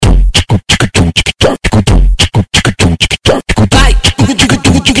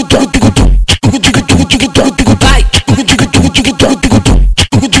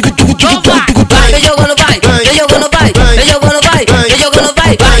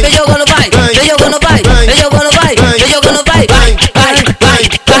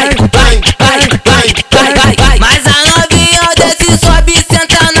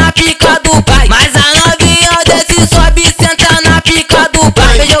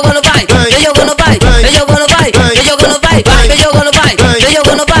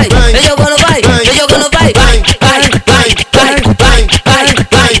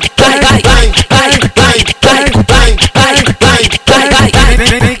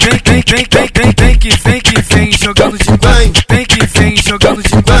vem jogando de vai. Vem que vem jogando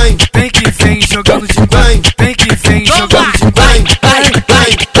de vai. Vem que vem jogando de vai. Vem que vem jogando de vai.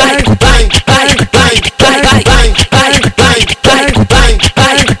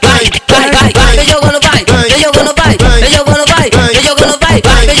 Vem jogando vai, vem jogando vai, vem jogando vai, vem jogando vai,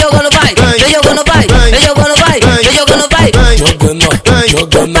 vem jogando vai, vem jogando vai, vem jogando vai, vem jogando vai, jogando,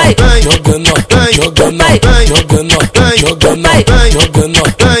 jogando, jogando, jogando,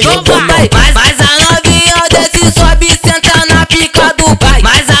 jogando, jogando. Mas a novinha desce, sobe, senta na pica do pai.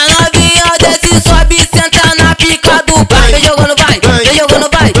 Mas a novinha desce, sobe, senta na pica do pai. Vem jogando vai, vem jogando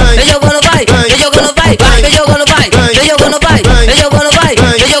vai, vem jogando vai, vem jogando vai, vem jogando vai, vem jogando vai, vem jogando vai,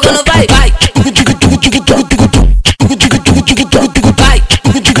 vem jogando vai, vai. Vem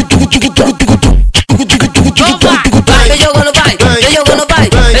jogando vai, vem jogando vai, vem jogando vai,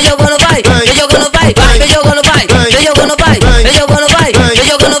 vem jogando vai, vem jogando vai, vem jogando vai, vem jogando vai, vem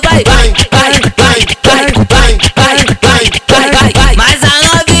jogando vai, mas a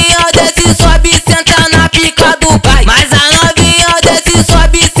novinha desce, sobe, senta na pica do pai. Mas a novinha desce,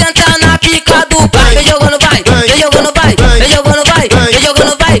 sobe, senta na pica do pai. Vem jogando vai, vem jogando vai, vem jogando vai, vem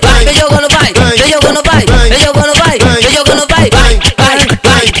jogando vai, vem jogando vai, vem jogando vai, vem jogando vai, vem jogando vai, vem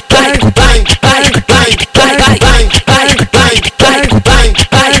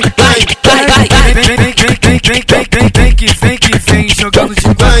que vem jogando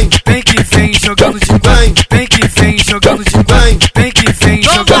de vai. Vem que vem jogando de vai. Vem que vem jogando de vai. Vem que vem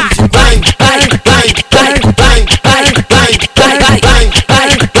jogando de vai.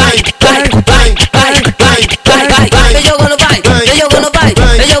 vem jogando vai, vem jogando vai,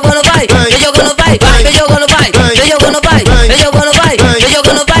 vem jogando vai, vem jogando vai, vem jogando vai, vem jogando vai, vem jogando vai, vem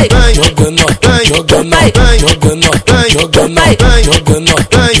jogando vai, jogando, jogando, jogando, jogando,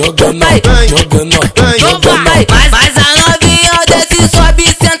 jogando, jogando, jogando. mas